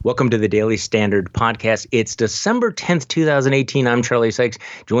Welcome to the Daily Standard podcast. It's December 10th, 2018. I'm Charlie Sykes,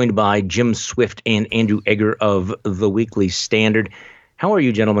 joined by Jim Swift and Andrew Egger of the Weekly Standard. How are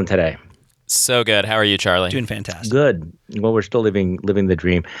you gentlemen today? So good. How are you, Charlie? Doing fantastic. Good. Well, we're still living the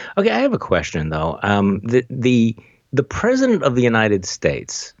dream. Okay, I have a question though. The president of the United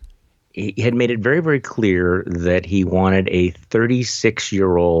States, he had made it very, very clear that he wanted a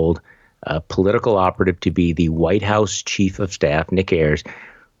 36-year-old political operative to be the White House chief of staff, Nick Ayers.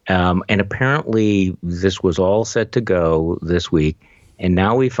 And apparently this was all set to go this week. And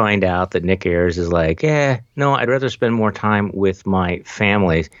now we find out that Nick Ayers is like, no, I'd rather spend more time with my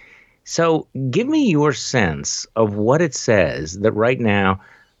family. So give me your sense of what it says that right now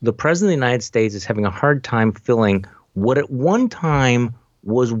the president of the United States is having a hard time filling what at one time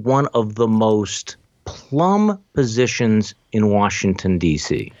was one of the most plum positions in Washington,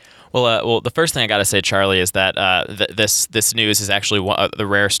 D.C. Well, the first thing I got to say, Charlie, is that this news is actually the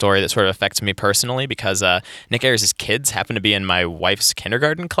rare story that sort of affects me personally because Nick Ayers' kids happen to be in my wife's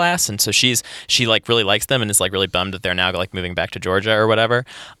kindergarten class, and so she really likes them and is like really bummed that they're now like moving back to Georgia or whatever.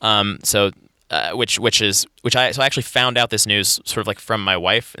 So I actually found out this news sort of like from my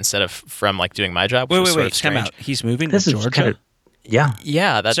wife instead of from like doing my job. Wait, come out. He's moving to Georgia.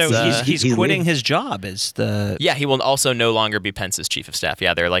 Yeah. That's so he's quitting his job as the. Yeah, he will also no longer be Pence's chief of staff.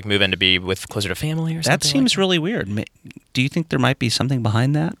 Yeah, they're like moving to be with closer to family or something. That seems really weird. Do you think there might be something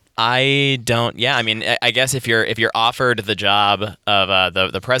behind that? I don't. Yeah, I mean, I guess if you're offered the job of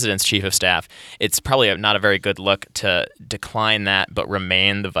the president's chief of staff, it's probably not a very good look to decline that, but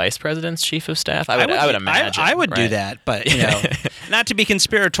remain the vice president's chief of staff. I would imagine. I would right? do that, but not to be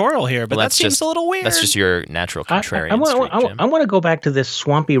conspiratorial here, but that seems a little weird. That's just your natural contrarian. I want to go back to this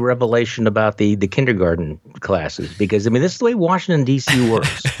swampy revelation about the kindergarten classes because this is the way Washington D.C.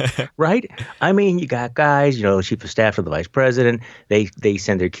 works, right? I mean, you got guys, chief of staff of the vice president. They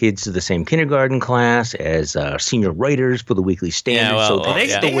send their kids to the same kindergarten class as senior writers for the Weekly Standard.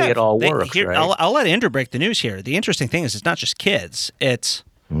 That's the way it all works. Right? I'll let Andrew break the news here. The interesting thing is it's not just kids. It's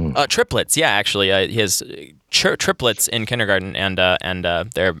triplets. Yeah, actually, he has triplets in kindergarten, and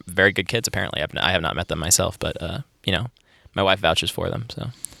they're very good kids. Apparently, I have not met them myself, but my wife vouches for them. So.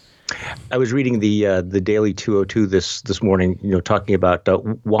 I was reading the Daily 202 this morning, talking about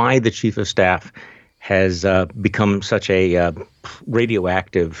why the chief of staff has become such a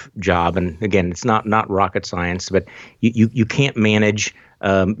radioactive job. And again, it's not rocket science, but you can't manage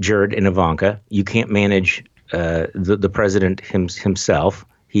Jared and Ivanka. You can't manage the president himself.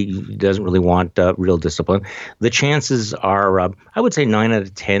 He doesn't really want real discipline. The chances are, I would say 9 out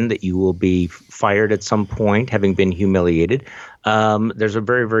of 10 that you will be fired at some point, having been humiliated. There's a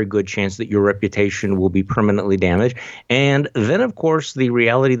very, very good chance that your reputation will be permanently damaged. And then, of course, the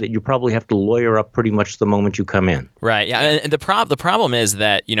reality that you probably have to lawyer up pretty much the moment you come in. Right. Yeah. And the problem is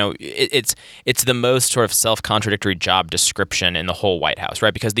that, it's the most sort of self-contradictory job description in the whole White House,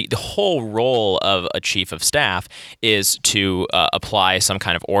 right? Because the whole role of a chief of staff is to apply some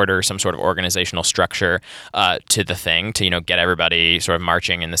kind of order, some sort of organizational structure to the thing to, get everybody sort of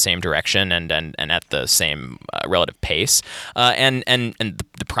marching in the same direction and at the same relative pace. And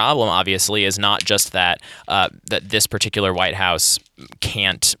the problem, obviously, is not just that this particular White House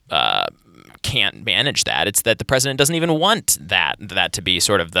can't manage that. It's that the president doesn't even want that to be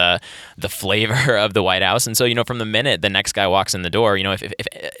sort of the flavor of the White House. And so, from the minute the next guy walks in the door, if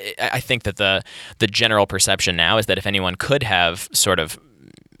I think that the general perception now is that if anyone could have sort of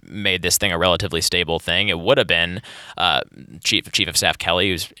made this thing a relatively stable thing, it would have been Chief of Staff Kelly,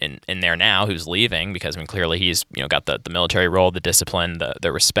 who's in there now, who's leaving because clearly he's got the military role, the discipline,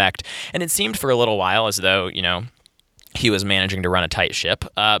 the respect, and it seemed for a little while as though he was managing to run a tight ship.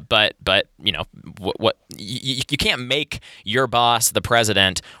 But what you can't make your boss, the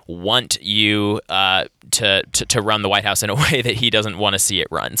president, want you to run the White House in a way that he doesn't want to see it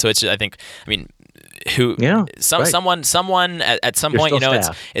run. So it's just, someone at some point,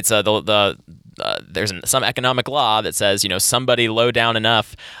 there's some economic law that says, somebody low down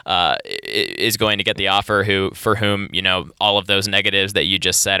enough is going to get the offer for whom, all of those negatives that you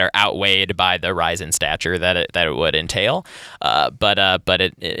just said are outweighed by the rise in stature that it would entail. But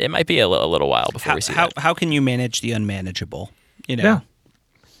it might be a little while before we see that. How can you manage the unmanageable?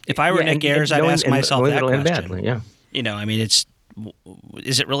 If I were Nick Ayers, I'd ask myself that question. Badly,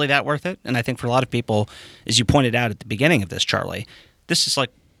 is it really that worth it? And I think for a lot of people, as you pointed out at the beginning of this, Charlie, this is like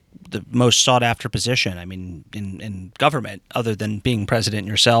the most sought-after position, in government, other than being president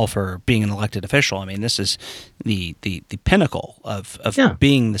yourself or being an elected official. This is the pinnacle of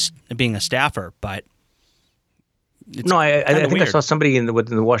being a staffer. But No, I think weird. I saw somebody in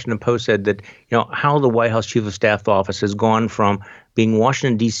the Washington Post said that, how the White House Chief of Staff office has gone from being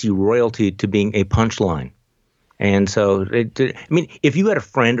Washington, D.C. royalty to being a punchline. And so, if you had a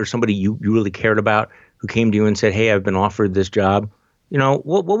friend or somebody you really cared about who came to you and said, hey, I've been offered this job,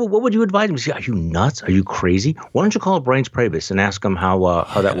 what would you advise him? Say, are you nuts? Are you crazy? Why don't you call Brains Priebus and ask him how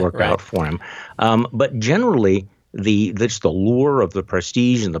that worked out for him? But generally, just the lure of the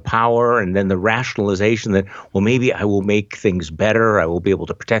prestige and the power, and then the rationalization that, well, maybe I will make things better. I will be able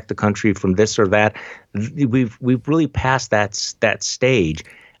to protect the country from this or that. We've really passed that stage.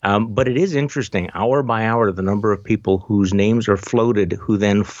 But it is interesting, hour by hour, the number of people whose names are floated who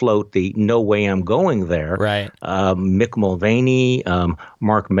then float the no way I'm going there. Right. Mick Mulvaney,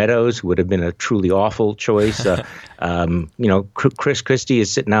 Mark Meadows, who would have been a truly awful choice. Chris Christie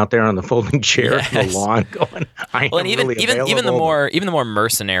is sitting out there on the folding chair on the lawn going, even the more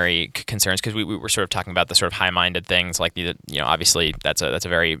mercenary concerns, because we were sort of talking about the sort of high-minded things, like obviously that's a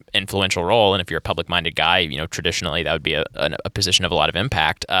very influential role, and if you're a public-minded guy, traditionally that would be a position of a lot of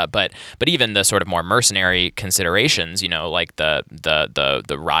impact. But even the sort of more mercenary considerations, like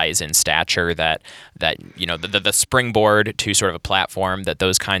the rise in stature that the springboard to sort of a platform that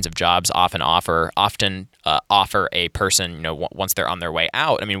those kinds of jobs often offer a person, once they're on their way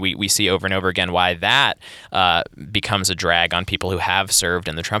out. I mean, we see over and over again why that becomes a drag on people who have served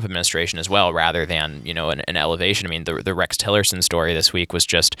in the Trump administration as well, rather than an elevation. I mean, the Rex Tillerson story this week was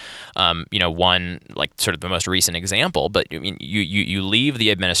just one, like, sort of the most recent example. But I mean, you leave the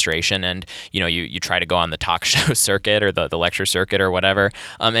administration and you try to go on the talk show circuit or the lecture circuit or whatever,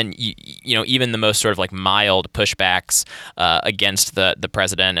 and even the most sort of like mild pushbacks against the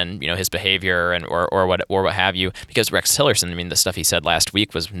president and his behavior and or what have you, because Rex Tillerson, I mean, the stuff he said last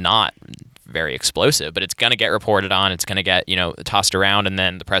week was not very explosive, but it's going to get reported on, it's going to get tossed around, and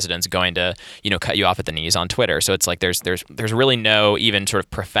then the president's going to cut you off at the knees on Twitter. So it's like there's really no even sort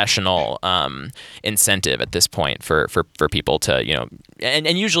of professional incentive at this point for people to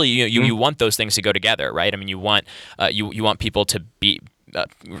and usually you want those things to go together, right? I mean, you want people to be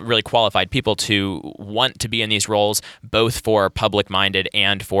really qualified people to want to be in these roles, both for public-minded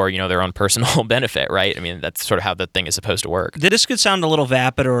and for their own personal benefit, right? I mean, that's sort of how the thing is supposed to work. This could sound a little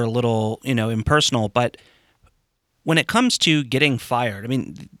vapid or a little impersonal, but when it comes to getting fired, I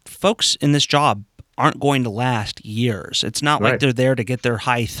mean, folks in this job aren't going to last years. It's not like they're there to get their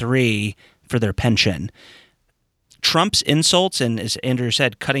high 3 for their pension. Trump's insults and, as Andrew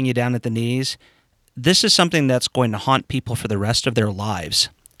said, cutting you down at the knees, this is something that's going to haunt people for the rest of their lives.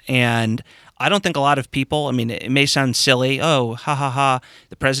 And I don't think a lot of people, I mean, it may sound silly, oh, ha, ha, ha,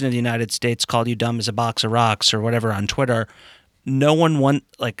 the president of the United States called you dumb as a box of rocks or whatever on Twitter. No one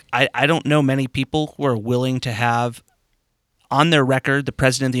I don't know many people who are willing to have on their record the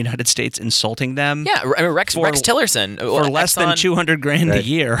president of the United States insulting them. Yeah, I mean, Rex Tillerson. For less than $200,000 a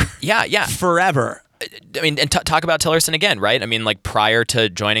year. Yeah. Forever. I mean, and talk about Tillerson again, right? I mean, like, prior to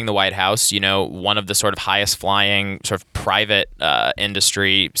joining the White House, one of the sort of highest flying sort of private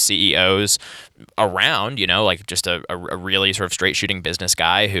industry CEOs around, like just a really sort of straight shooting business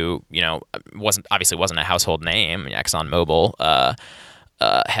guy who, wasn't a household name, ExxonMobil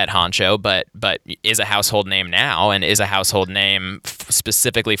head honcho, but is a household name now, and is a household name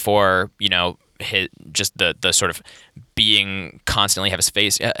specifically for, just the sort of having constantly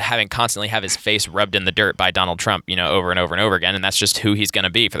have his face rubbed in the dirt by Donald Trump, over and over and over again, and that's just who he's going to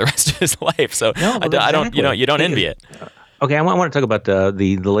be for the rest of his life. So I don't, you don't envy it. Okay, I want to talk about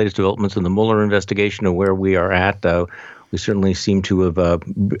the latest developments in the Mueller investigation and where we are at. We certainly seem to have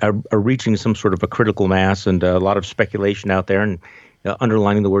are reaching some sort of a critical mass, and a lot of speculation out there, and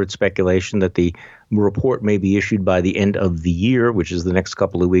underlining the word speculation, that the report may be issued by the end of the year, which is the next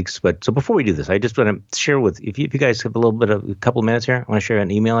couple of weeks. But so before we do this, I just want to share if you guys have a couple of minutes here, I want to share an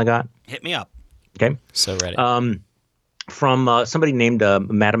email I got. Hit me up. Okay. So ready. From somebody named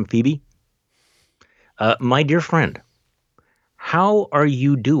Madam Phoebe. My dear friend, how are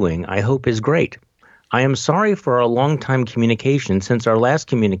you doing? I hope is great. I am sorry for our long time communication. Since our last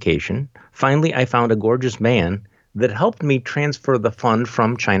communication, finally I found a gorgeous man that helped me transfer the fund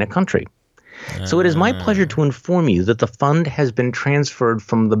from China country. So it is my pleasure to inform you that the fund has been transferred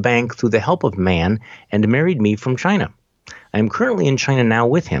from the bank through the help of man and married me from China. I am currently in China now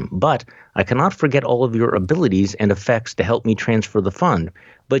with him, but I cannot forget all of your abilities and effects to help me transfer the fund.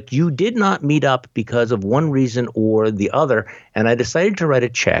 But you did not meet up because of one reason or the other, and I decided to write a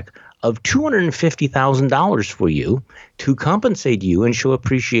check of $250,000 for you to compensate you and show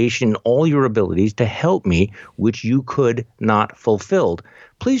appreciation in all your abilities to help me, which you could not fulfill.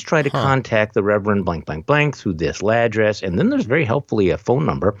 please try to contact the Reverend blank, blank, blank through this address. And then there's very helpfully a phone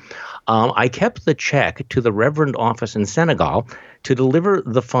number. I kept the check to the Reverend office in Senegal to deliver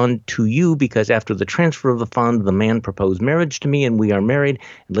the fund to you because after the transfer of the fund, the man proposed marriage to me and we are married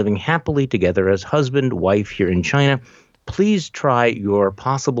and living happily together as husband, wife here in China. Please try your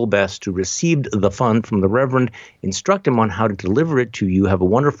possible best to receive the fund from the Reverend. Instruct him on how to deliver it to you. Have a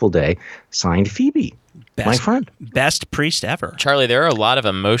wonderful day. Signed, Phoebe, my friend. Best priest ever. Charlie, there are a lot of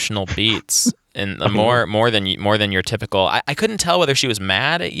emotional beats. And more than your typical. I couldn't tell whether she was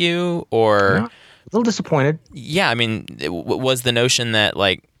mad at you or a little disappointed. Yeah, I mean, was the notion that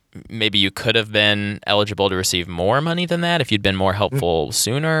like maybe you could have been eligible to receive more money than that if you'd been more helpful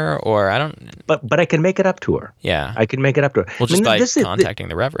sooner, or I don't. But I can make it up to her. Yeah, I can make it up to her. Well, just by contacting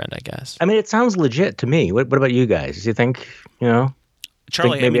the Reverend, I guess. I mean, it sounds legit to me. What about you guys? Do you think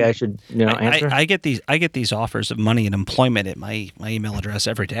Charlie, maybe I should answer? I get these offers of money and employment at my email address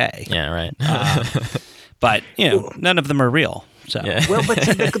every day. Yeah, right. But none of them are real. So well, but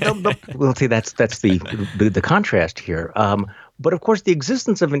see, that's the contrast here. But of course, the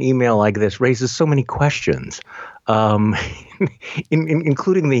existence of an email like this raises so many questions,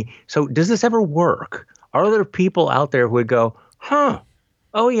 including so does this ever work? Are there people out there who would go,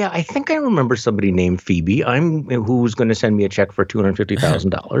 oh yeah, I think I remember somebody named Phoebe. Who's going to send me a check for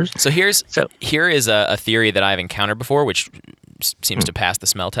 $250,000. So here is a theory that I've encountered before, which seems to pass the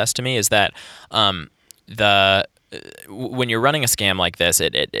smell test to me. Is that when you're running a scam like this,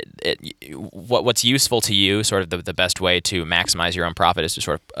 what's useful to you, sort of the best way to maximize your own profit is to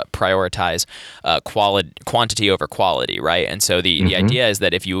sort of prioritize quantity over quality, right? And so the idea is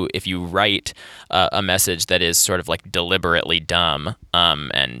that if you write a message that is sort of like deliberately dumb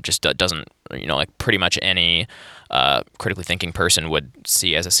and just doesn't, like pretty much any critically thinking person would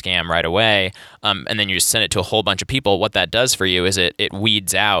see as a scam right away, and then you just send it to a whole bunch of people, what that does for you is it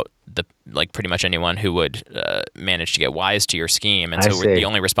weeds out pretty much anyone who would manage to get wise to your scheme. And so the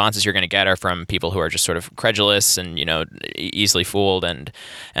only responses you're going to get are from people who are just sort of credulous and easily fooled and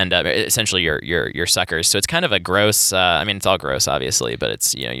essentially you're suckers. So it's kind of a gross. I mean, it's all gross, obviously, but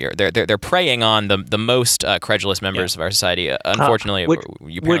it's they're preying on the most credulous members of our society. Unfortunately,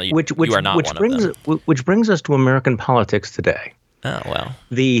 you are not one of them. Which brings us to American politics today. Oh well,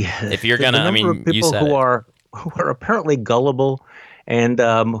 if you're gonna, I mean, people who are apparently gullible. And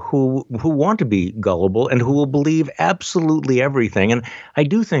who want to be gullible and who will believe absolutely everything. And I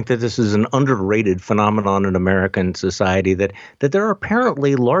do think that this is an underrated phenomenon in American society, that there are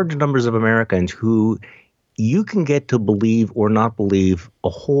apparently large numbers of Americans who you can get to believe or not believe a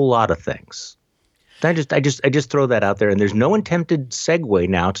whole lot of things. I just throw that out there, and there's no attempted segue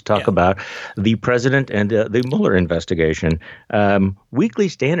now to talk about the president and the Mueller investigation. Weekly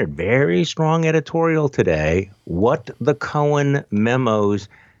Standard, very strong editorial today. What the Cohen memos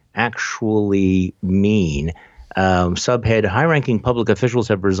actually mean. Subhead: high-ranking public officials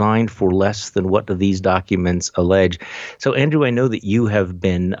have resigned for less than what these documents allege. So, Andrew, I know that you have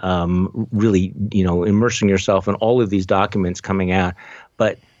been really, immersing yourself in all of these documents coming out,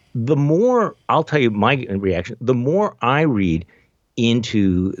 but the more, I'll tell you my reaction, the more I read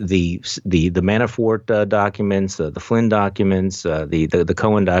into the Manafort documents, the Flynn documents, the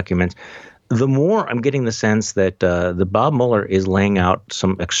Cohen documents, the more I'm getting the sense that the Bob Mueller is laying out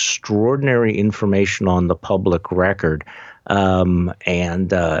some extraordinary information on the public record. Well,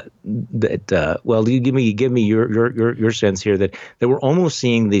 you give me your sense here that we're almost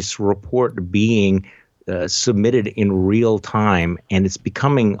seeing this report being submitted in real time, and it's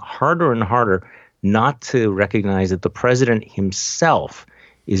becoming harder and harder not to recognize that the president himself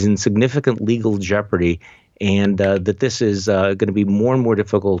is in significant legal jeopardy, and that this is going to be more and more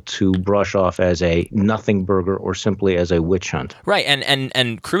difficult to brush off as a nothing burger or simply as a witch hunt. Right,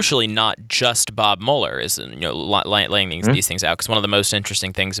 and crucially, not just Bob Mueller is laying these things out. Because one of the most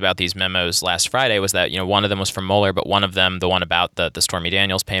interesting things about these memos last Friday was that one of them was from Mueller, but one of them, the one about the Stormy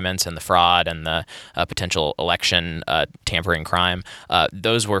Daniels payments and the fraud and the potential election tampering crime,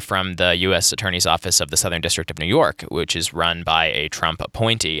 those were from the U.S. Attorney's Office of the Southern District of New York, which is run by a Trump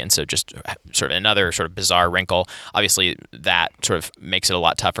appointee. And so just sort of another sort of bizarre wrinkle. Obviously, that sort of makes it a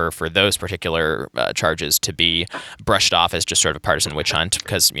lot tougher for those particular charges to be brushed off as just sort of a partisan witch hunt,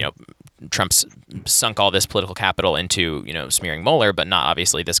 because Trump's sunk all this political capital into smearing Mueller, but not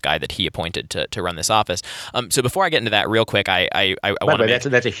obviously this guy that he appointed to run this office. So before I get into that, real quick, I want to.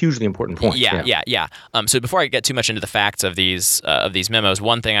 That's a hugely important point. Yeah. So before I get too much into the facts of these memos,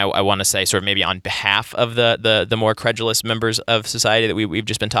 one thing I want to say, sort of maybe on behalf of the more credulous members of society that we've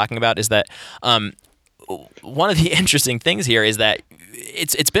just been talking about, is that one of the interesting things here is that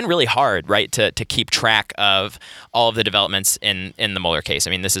it's been really hard, right, to keep track of all of the developments in the Mueller case. I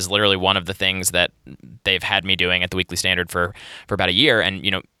mean, this is literally one of the things that they've had me doing at the Weekly Standard for about a year,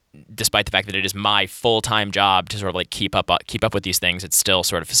 and despite the fact that it is my full-time job to sort of like keep up with these things, it's still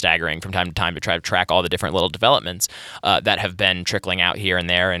sort of staggering from time to time to try to track all the different little developments that have been trickling out here and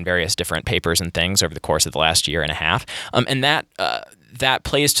there in various different papers and things over the course of the last year and a half. And that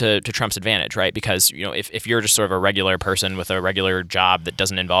plays to Trump's advantage, right? Because if you're just sort of a regular person with a regular job that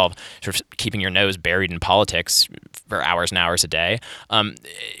doesn't involve sort of keeping your nose buried in politics for hours and hours a day,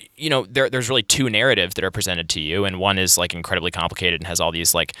 there's really two narratives that are presented to you, and one is like incredibly complicated and has all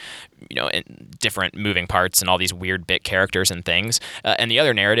these like different moving parts and all these weird bit characters and things, and the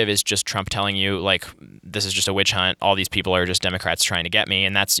other narrative is just Trump telling you like this is just a witch hunt, all these people are just Democrats trying to get me,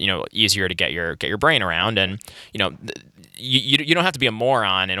 and that's easier to get your brain around, and you don't have to be a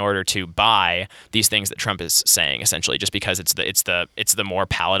moron in order to buy these things that Trump is saying, essentially, just because it's the more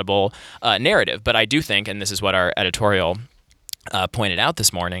palatable narrative. But I do think, and this is what our editorial pointed out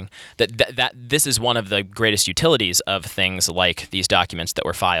this morning, that this is one of the greatest utilities of things like these documents that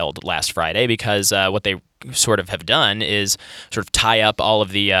were filed last Friday, because what they sort of have done is sort of tie up all of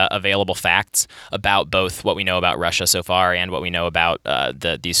the available facts about both what we know about Russia so far and what we know about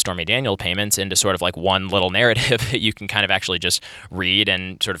these Stormy Daniels payments into sort of like one little narrative that you can kind of actually just read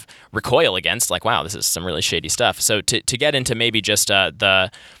and sort of recoil against, like, wow, this is some really shady stuff. So to get into maybe just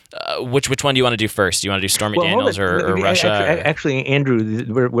which one do you want to do first? Do you want to do Stormy Daniels or Russia? Actually, Andrew,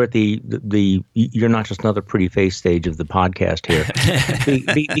 we're at the you're not just another pretty face stage of the podcast here,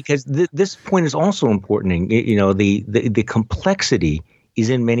 because this point is also important. The complexity is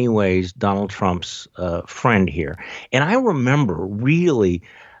in many ways Donald Trump's friend here, and I remember really.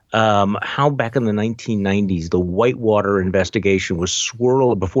 How back in the 1990s, the Whitewater investigation was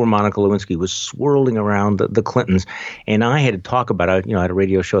before Monica Lewinsky was swirling around the Clintons. And I had to talk about it. I had a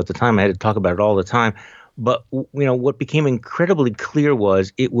radio show at the time. I had to talk about it all the time. But, what became incredibly clear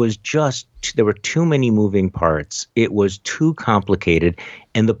was it was just there were too many moving parts. It was too complicated,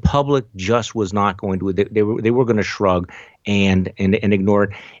 and the public just was not going to. They were going to shrug and ignore it.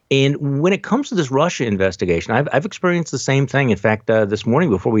 And when it comes to this Russia investigation, I've experienced the same thing. In fact, this morning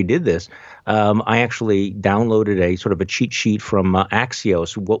before we did this, I actually downloaded a sort of a cheat sheet from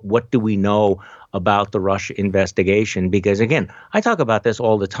Axios. What do we know about the Russia investigation? Because again, I talk about this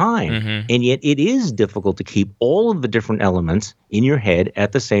all the time, and yet it is difficult to keep all of the different elements in your head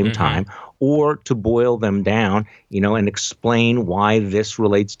at the same time, or to boil them down, and explain why this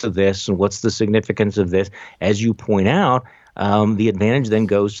relates to this and what's the significance of this. As you point out, the advantage then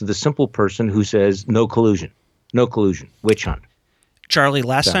goes to the simple person who says no collusion, witch hunt. Charlie,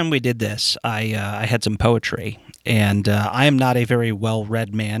 last time we did this, I had some poetry, and I am not a very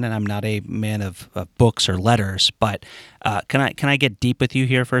well-read man, and I'm not a man of books or letters, but can I get deep with you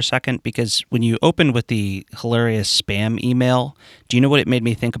here for a second? Because when you opened with the hilarious spam email, do you know what it made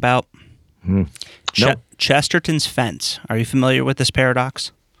me think about? No. Chesterton's fence. Are you familiar with this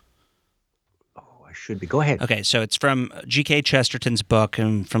paradox? Should be. Go ahead. Okay, so it's from G.K. Chesterton's book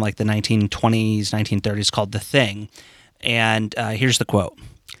from like the 1920s, 1930s called The Thing. And here's the quote.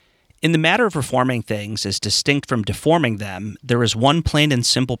 In the matter of reforming things as distinct from deforming them, there is one plain and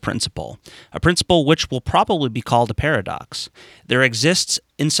simple principle, a principle which will probably be called a paradox. There exists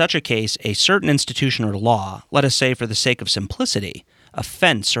in such a case a certain institution or law, let us say for the sake of simplicity, a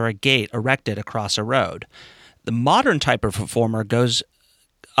fence or a gate erected across a road. The modern type of reformer goes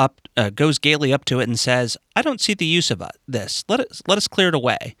gaily up to it and says, I don't see the use of this. Let us clear it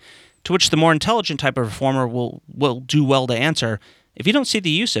away. To which the more intelligent type of reformer will do well to answer, if you don't see the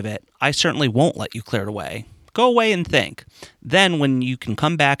use of it, I certainly won't let you clear it away. Go away and think. Then when you can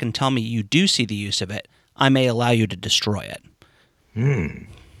come back and tell me you do see the use of it, I may allow you to destroy it.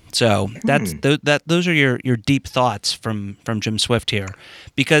 So those are your deep thoughts from Jim Swift here.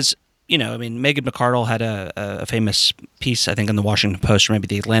 Because Megan McArdle had a famous piece, I think, in the Washington Post or maybe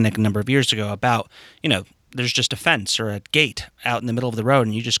the Atlantic a number of years ago about, there's just a fence or a gate out in the middle of the road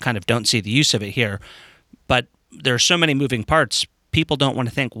and you just kind of don't see the use of it here. But there are so many moving parts, people don't want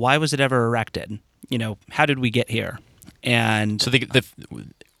to think, why was it ever erected? How did we get here? And so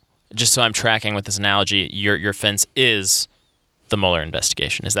just so I'm tracking with this analogy, your fence is the Mueller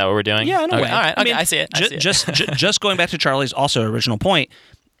investigation. Is that what we're doing? Yeah, in a way. All right, okay, I see it. Just going back to Charlie's also original point,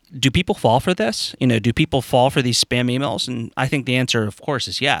 do people fall for this? Do people fall for these spam emails? And I think the answer, of course,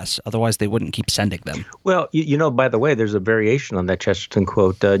 is yes. Otherwise, they wouldn't keep sending them. Well, by the way, there's a variation on that Chesterton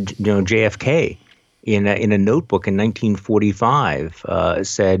quote. JFK in a notebook in 1945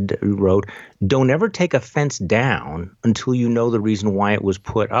 wrote, "Don't ever take a fence down until you know the reason why it was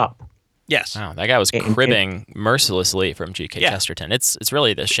put up." Yes. Wow, that guy was cribbing mercilessly from G.K. Chesterton. It's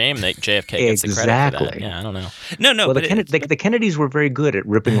really the shame that JFK gets the credit for that. Yeah, I don't know. No. Well, the Kennedys were very good at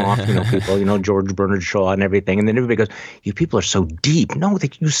ripping off, people, George Bernard Shaw and everything, and then everybody goes, "You people are so deep." No,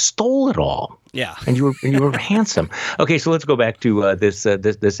 that you stole it all. Yeah, and you were handsome. Okay, so let's go back to this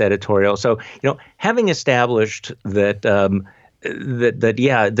editorial. So, having established that.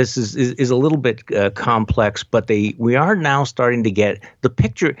 This is a little bit complex, but we are now starting to get the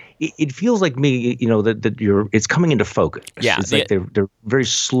picture. It feels like me, that it's coming into focus. Yeah, it's like they're very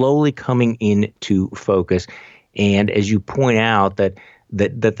slowly coming into focus, and as you point out that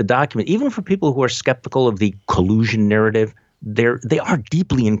the document, even for people who are skeptical of the collusion narrative, they are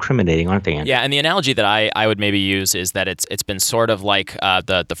deeply incriminating, aren't they, Andrew? Yeah, and the analogy that I would maybe use is that it's been sort of like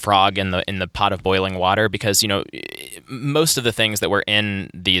the frog in the pot of boiling water, because most of the things that were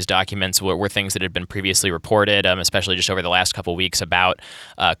in these documents were things that had been previously reported, especially just over the last couple of weeks about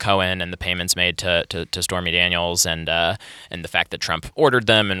Cohen and the payments made to Stormy Daniels and the fact that Trump ordered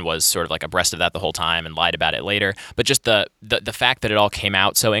them and was sort of like abreast of that the whole time and lied about it later. But just the fact that it all came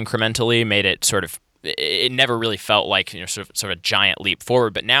out so incrementally made it sort of. It never really felt like sort of a giant leap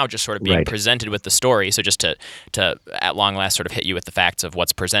forward, but now just sort of being presented with the story. So just to at long last sort of hit you with the facts of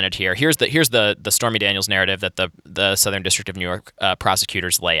what's presented here. Here's the Stormy Daniels narrative that the Southern District of New York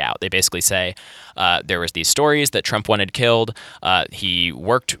prosecutors lay out. They basically say there was these stories that Trump wanted killed. He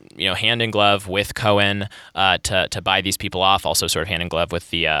worked hand in glove with Cohen to buy these people off. Also sort of hand in glove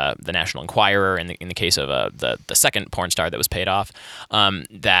with the National Enquirer in the case of the second porn star that was paid off.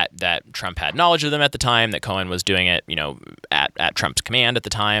 That Trump had knowledge of them at the time, that Cohen was doing it, at Trump's command at the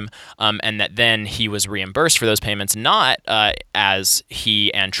time, and that then he was reimbursed for those payments, not as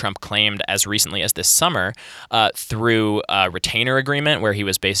he and Trump claimed as recently as this summer, through a retainer agreement where he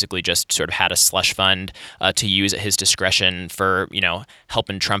was basically just sort of had a slush fund to use at his discretion for,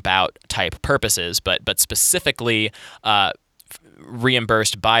 helping Trump out type purposes, but specifically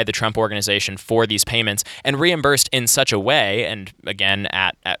reimbursed by the Trump organization for these payments, and reimbursed in such a way, and again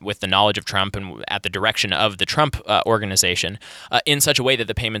with the knowledge of Trump and at the direction of the Trump organization, in such a way that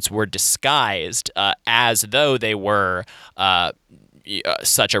the payments were disguised as though they were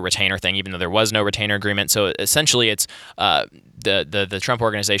such a retainer thing, even though there was no retainer agreement. So essentially, it's the Trump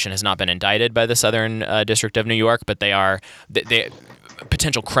organization has not been indicted by the Southern District of New York, but they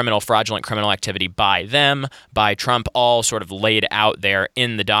potential fraudulent criminal activity by them, by Trump, all sort of laid out there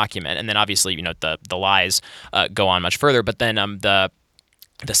in the document. And then obviously, the lies go on much further. But then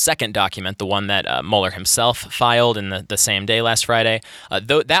the second document, the one that Mueller himself filed in the same day last Friday,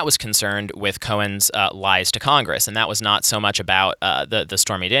 that was concerned with Cohen's lies to Congress, and that was not so much about the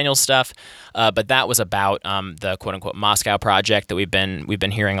Stormy Daniels stuff, but that was about the quote unquote Moscow project that we've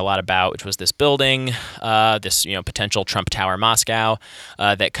been hearing a lot about, which was this building, this potential Trump Tower Moscow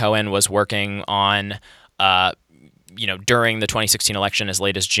that Cohen was working on. During the 2016 election, as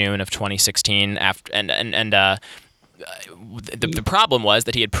late as June of 2016, the problem was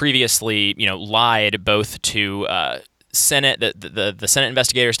that he had previously, lied both to Senate, the Senate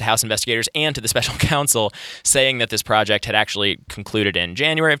investigators, to House investigators, and to the special counsel, saying that this project had actually concluded in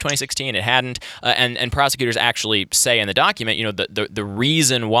January of 2016. It hadn't, and prosecutors actually say in the document, the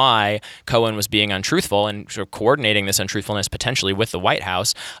reason why Cohen was being untruthful and sort of coordinating this untruthfulness potentially with the White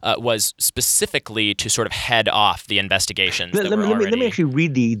House was specifically to sort of head off the investigations. Let me actually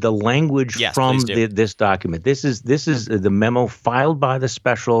read the language from this document. This is the memo filed by the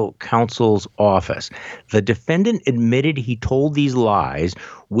special counsel's office. The defendant admitted he told these lies,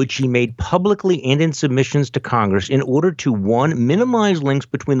 which he made publicly and in submissions to Congress, in order to, 1, minimize links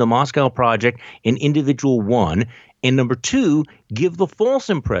between the Moscow project and individual 1, and number 2, give the false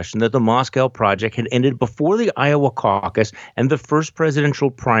impression that the Moscow project had ended before the Iowa caucus and the first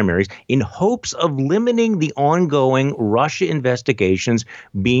presidential primaries, in hopes of limiting the ongoing Russia investigations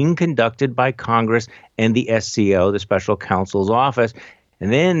being conducted by Congress and the SCO, the special counsel's office.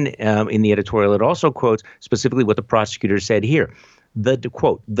 And then in the editorial, it also quotes specifically what the prosecutor said here.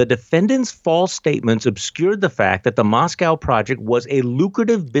 Quote, the defendant's false statements obscured the fact that the Moscow project was a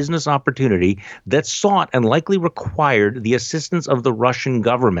lucrative business opportunity that sought and likely required the assistance of the Russian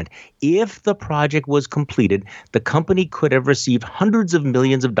government. If the project was completed, the company could have received hundreds of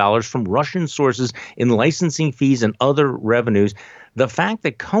millions of dollars from Russian sources in licensing fees and other revenues. The fact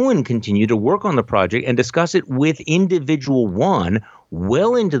that Cohen continued to work on the project and discuss it with individual 1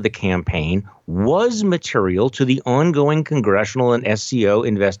 well into the campaign was material to the ongoing congressional and SCO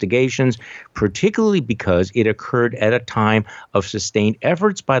investigations, particularly because it occurred at a time of sustained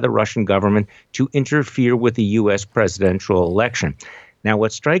efforts by the Russian government to interfere with the U.S. presidential election. Now,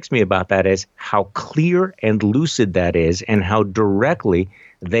 what strikes me about that is how clear and lucid that is, and how directly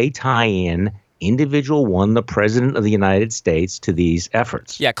they tie in individual one, the president of the United States, to these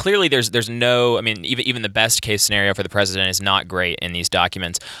efforts. Yeah, clearly there's no, I mean, even the best case scenario for the president is not great in these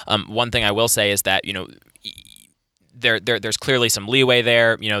documents. One thing I will say is that, there's clearly some leeway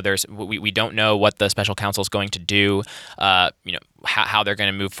there. We don't know what the special counsel is going to do. How they're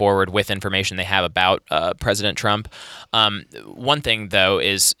going to move forward with information they have about President Trump. One thing though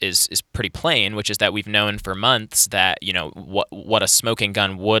is pretty plain, which is that we've known for months that what a smoking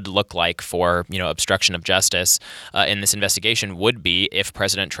gun would look like for obstruction of justice in this investigation would be if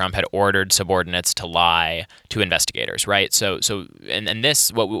President Trump had ordered subordinates to lie to investigators, right? So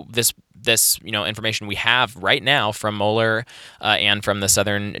this information we have right now from Mueller and from the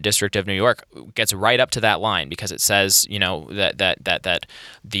Southern District of New York gets right up to that line, because it says that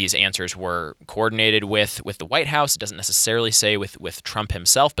these answers were coordinated with the White House. It doesn't necessarily say with Trump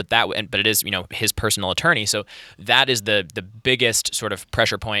himself, but it is his personal attorney. So that is the biggest sort of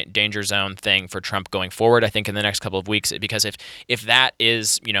pressure point, danger zone thing for Trump going forward, I think, in the next couple of weeks. Because if that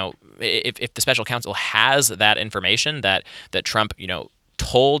is if the special counsel has that information that Trump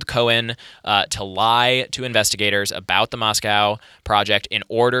told Cohen to lie to investigators about the Moscow project in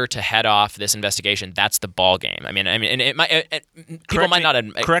order to head off this investigation, that's the ball game. I mean, and people might not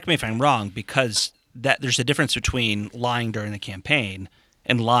correct me if I'm wrong, because there's a difference between lying during the campaign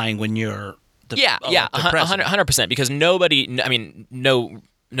and lying when you're the president. 100%. Because nobody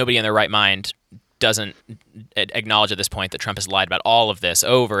in their right mind doesn't acknowledge at this point that Trump has lied about all of this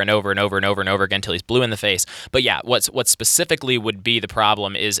over and over and over and over and over again until he's blue in the face. But yeah, what specifically would be the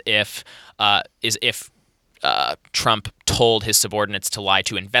problem is if Trump told his subordinates to lie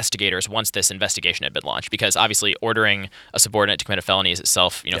to investigators once this investigation had been launched, because obviously ordering a subordinate to commit a felony is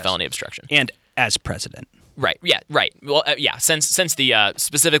itself, felony obstruction. And as president. Right. Yeah. Right. Well, Since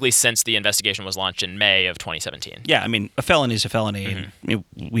the investigation was launched in May of 2017. Yeah. I mean, a felony is a felony.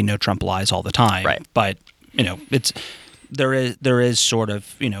 Mm-hmm. We know Trump lies all the time. Right. But there is sort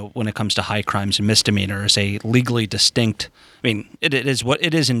of when it comes to high crimes and misdemeanors, a legally distinct. I mean, it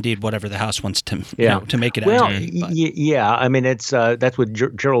is indeed whatever the House wants to to make it. Well, yeah. I mean, it's that's what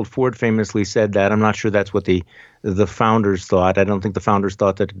Gerald Ford famously said. That I'm not sure that's what the founders thought. I don't think the founders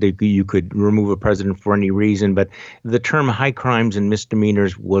thought that you could remove a president for any reason. But the term high crimes and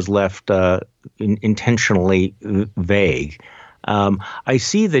misdemeanors was left intentionally vague. I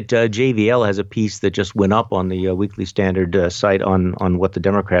see that JVL has a piece that just went up on the Weekly Standard site on what the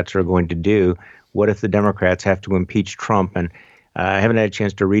Democrats are going to do. What if the Democrats have to impeach Trump? And I haven't had a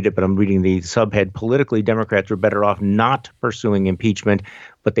chance to read it, but I'm reading the subhead. Politically, Democrats are better off not pursuing impeachment,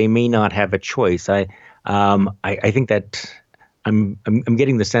 but they may not have a choice. I think that I'm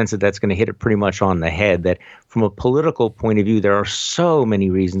getting the sense that that's going to hit it pretty much on the head, that from a political point of view, there are so many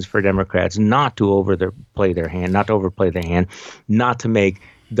reasons for Democrats not to overplay their hand, not to make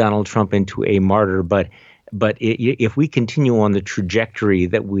Donald Trump into a martyr. But if we continue on the trajectory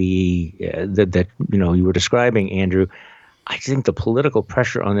that you were describing, Andrew, I think the political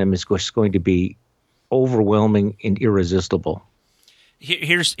pressure on them is going to be overwhelming and irresistible.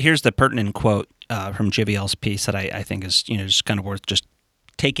 Here's the pertinent quote from JVL's piece that I think is just kind of worth just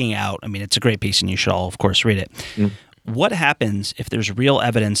taking out. I mean, it's a great piece, and you should all, of course, read it. Mm. What happens if there's real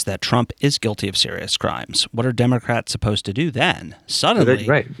evidence that Trump is guilty of serious crimes? What are Democrats supposed to do then?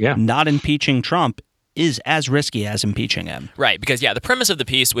 Suddenly, not impeaching Trump is as risky as impeaching him. Right, because, the premise of the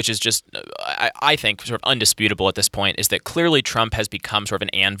piece, which is just, I think, sort of undisputable at this point, is that clearly Trump has become sort of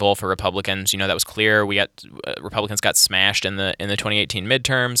an anvil for Republicans. That was clear. Republicans got smashed in the 2018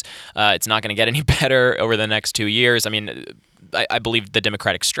 midterms. It's not going to get any better over the next 2 years. I mean, I believe the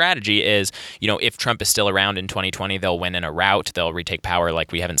Democratic strategy is, if Trump is still around in 2020, they'll win in a rout. They'll retake power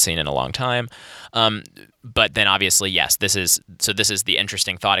like we haven't seen in a long time. But then obviously, yes, this is the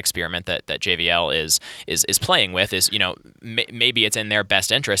interesting thought experiment that JVL is playing with. Is maybe it's in their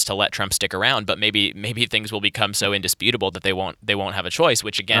best interest to let Trump stick around, but maybe things will become so indisputable that they won't have a choice.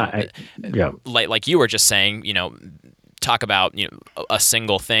 Which again, like you were just saying, talk about a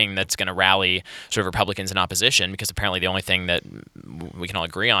single thing that's going to rally sort of Republicans in opposition, because apparently the only thing that we can all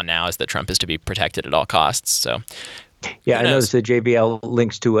agree on now is that Trump is to be protected at all costs. So. Yeah, I noticed that JBL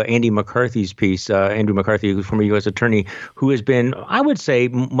links to Andy McCarthy's piece. Andrew McCarthy, who's former U.S. attorney, who has been, I would say,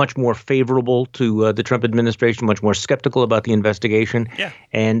 much more favorable to the Trump administration, much more skeptical about the investigation. Yeah.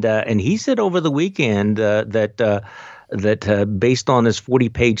 And he said over the weekend that based on this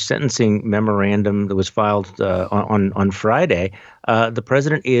 40-page sentencing memorandum that was filed on Friday, the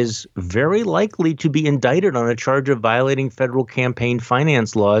president is very likely to be indicted on a charge of violating federal campaign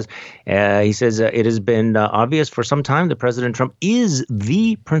finance laws. He says it has been obvious for some time that President Trump is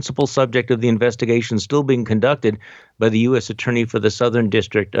the principal subject of the investigation still being conducted by the U.S. Attorney for the Southern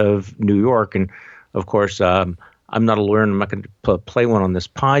District of New York. And of course, I'm not a lawyer and I'm not going to play one on this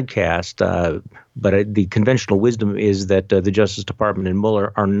podcast, but the conventional wisdom is that the Justice Department and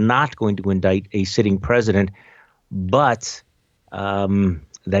Mueller are not going to indict a sitting president. But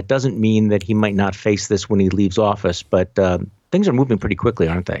that doesn't mean that he might not face this when he leaves office. But things are moving pretty quickly,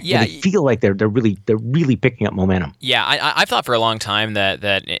 aren't they? Yeah, they feel like they're really picking up momentum. Yeah, I've thought for a long time that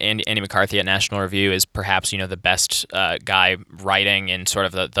Andy McCarthy at National Review is perhaps the best guy writing in sort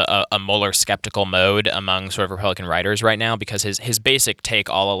of a Mueller skeptical mode among sort of Republican writers right now, because his basic take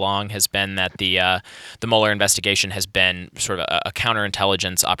all along has been that the Mueller investigation has been sort of a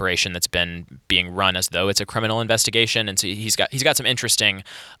counterintelligence operation that's been being run as though it's a criminal investigation, and so he's got some interesting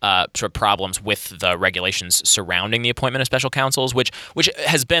sort of problems with the regulations surrounding the appointment of special counsels, which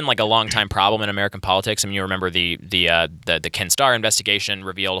has been like a long time problem in American politics. I mean, you remember the Ken Starr investigation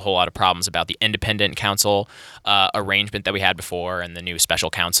revealed a whole lot of problems about the independent counsel arrangement that we had before, and the new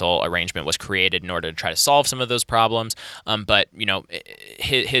special counsel arrangement was created in order to try to solve some of those problems. But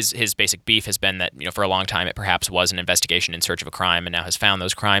his basic beef has been that for a long time it perhaps was an investigation in search of a crime, and now has found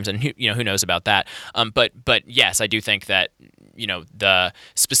those crimes, and who knows about that. But yes, I do think that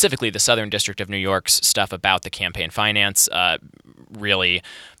specifically the Southern District of New York's stuff about the campaign finance really,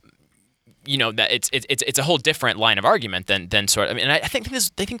 that it's a whole different line of argument than sort of. I mean, and I think this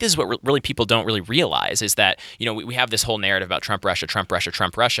is what really people don't really realize is that we have this whole narrative about Trump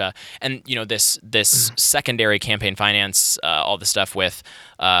Russia, and this secondary campaign finance, all the stuff with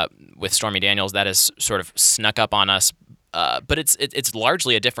Stormy Daniels that has sort of snuck up on us. But it's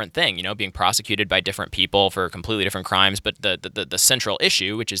largely a different thing, being prosecuted by different people for completely different crimes. But the central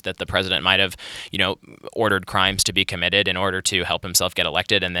issue, which is that the president might have, ordered crimes to be committed in order to help himself get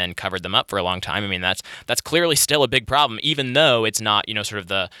elected, and then covered them up for a long time. I mean, that's clearly still a big problem, even though it's not, sort of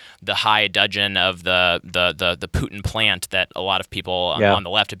the high dudgeon of the Putin plant that a lot of people on the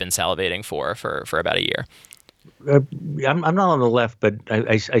left have been salivating for about a year. I'm not on the left, but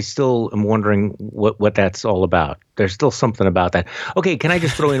I still am wondering what that's all about. There's still something about that. Okay, can I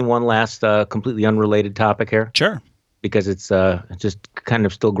just throw in one last completely unrelated topic here? Sure. Because it's just kind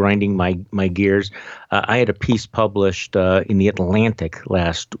of still grinding my gears. I had a piece published in The Atlantic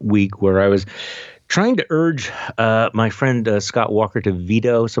last week where I was trying to urge my friend Scott Walker to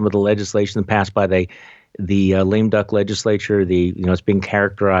veto some of the legislation passed by the lame duck legislature. It's being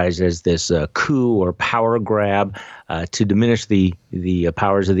characterized as this coup or power grab to diminish the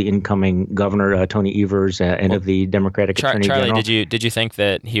powers of the incoming governor Tony Evers and of the Democratic Attorney Charlie, General. did you think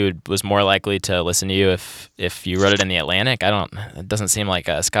that he was more likely to listen to you if you wrote it in the Atlantic? It doesn't seem like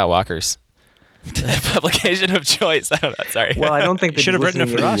Scott Walker's publication of choice. I don't know. Sorry. Well, I don't think you should have written it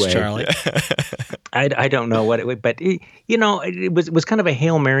for us, Charlie. I don't know what it would, but it was kind of a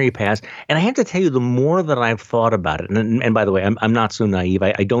Hail Mary pass. And I have to tell you, the more that I've thought about it, and by the way, I'm not so naive.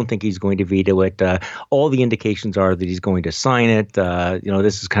 I don't think he's going to veto it. All the indications are that he's going to sign it.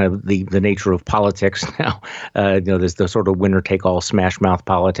 This is kind of the nature of politics now. There's the sort of winner take all smash mouth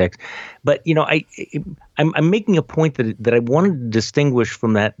politics. But I'm making a point that I wanted to distinguish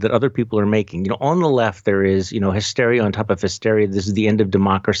from that other people are making. On the left there is hysteria on top of hysteria. This is the end of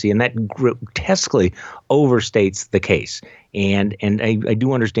democracy, and that grotesquely overstates the case. And I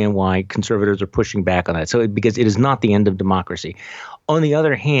do understand why conservatives are pushing back on that. So because it is not the end of democracy. On the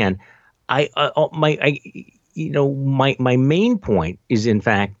other hand, my main point is, in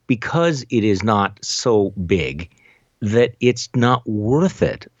fact, because it is not so big, that it's not worth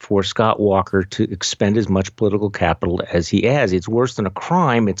it for Scott Walker to expend as much political capital as he has. It's worse than a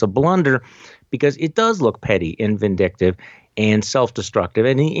crime. It's a blunder because it does look petty and vindictive and self-destructive.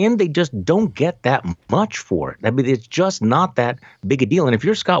 And in the end, they just don't get that much for it. I mean, it's just not that big a deal. And if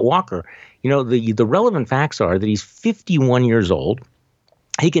you're Scott Walker, the relevant facts are that he's 51 years old.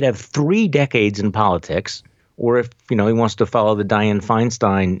 He could have 3 decades in politics. Or if he wants to follow the Dianne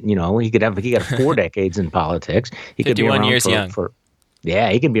Feinstein, he got 4 decades in politics. He could be around 51 years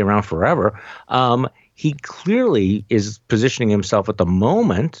young. He could be around forever. He clearly is positioning himself at the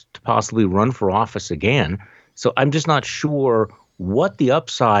moment to possibly run for office again. So I'm just not sure what the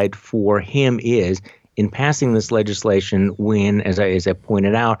upside for him is in passing this legislation when, as I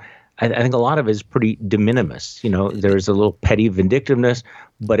pointed out, I think a lot of it is pretty de minimis. There's a little petty vindictiveness,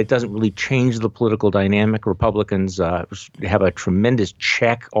 but it doesn't really change the political dynamic. Republicans have a tremendous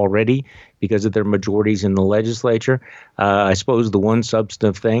check already because of their majorities in the legislature. I suppose the one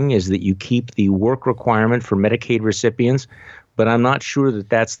substantive thing is that you keep the work requirement for Medicaid recipients, but I'm not sure that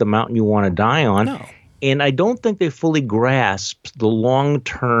that's the mountain you want to die on. No. And I don't think they fully grasp the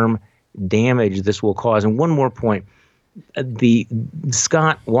long-term damage this will cause. And one more point. The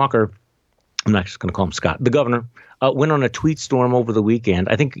Scott Walker, I'm not just going to call him Scott, the governor, went on a tweet storm over the weekend,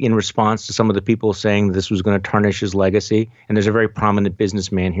 I think in response to some of the people saying this was going to tarnish his legacy. And there's a very prominent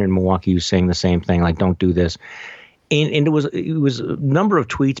businessman here in Milwaukee who's saying the same thing, like, don't do this. And it was a number of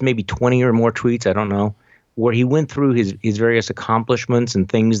tweets, maybe 20 or more tweets, I don't know, where he went through his various accomplishments and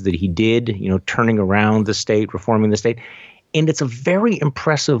things that he did, turning around the state, reforming the state. And it's a very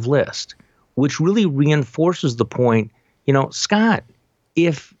impressive list, which really reinforces the point. Scott,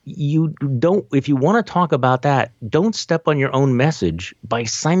 if you want to talk about that, don't step on your own message by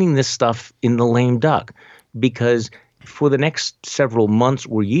signing this stuff in the lame duck, because for the next several months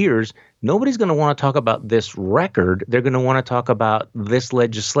or years, nobody's going to want to talk about this record. They're going to want to talk about this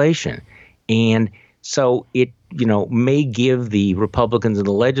legislation. And so it, may give the Republicans in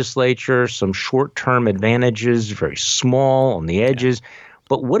the legislature some short-term advantages, very small on the edges. Yeah.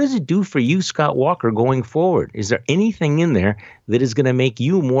 But what does it do for you, Scott Walker, going forward? Is there anything in there that is going to make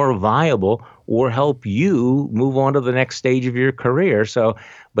you more viable or help you move on to the next stage of your career? So,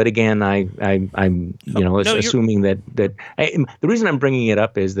 but again, I'm assuming that the reason I'm bringing it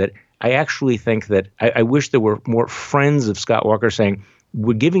up is that I actually think that I wish there were more friends of Scott Walker saying,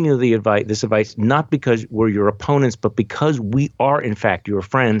 we're giving you this advice not because we're your opponents, but because we are, in fact, your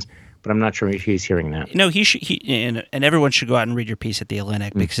friends. But I'm not sure if he's hearing that. No, and everyone should go out and read your piece at The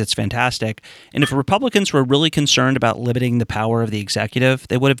Atlantic because it's fantastic. And if Republicans were really concerned about limiting the power of the executive,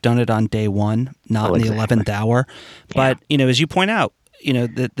 they would have done it on day one, not in the 11th hour. But, as you point out,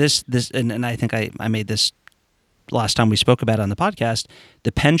 that this and I think I made this last time we spoke about it on the podcast,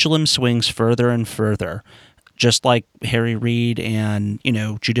 the pendulum swings further and further, just like Harry Reid and,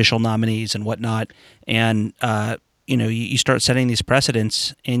 judicial nominees and whatnot. And, you start setting these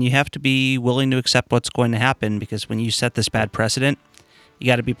precedents, and you have to be willing to accept what's going to happen, because when you set this bad precedent, you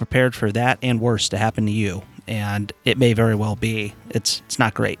got to be prepared for that and worse to happen to you. And it may very well be. It's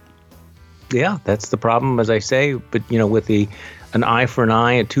not great. Yeah, that's the problem, as I say. But, with an eye for an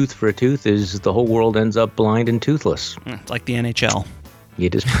eye, a tooth for a tooth, is the whole world ends up blind and toothless. It's like the NHL.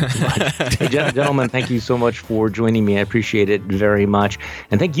 It is pretty much. Hey, gentlemen, thank you so much for joining me. I appreciate it very much.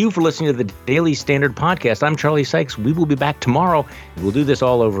 And thank you for listening to the Daily Standard Podcast. I'm Charlie Sykes. We will be back tomorrow, and we'll do this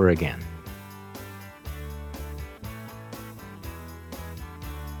all over again.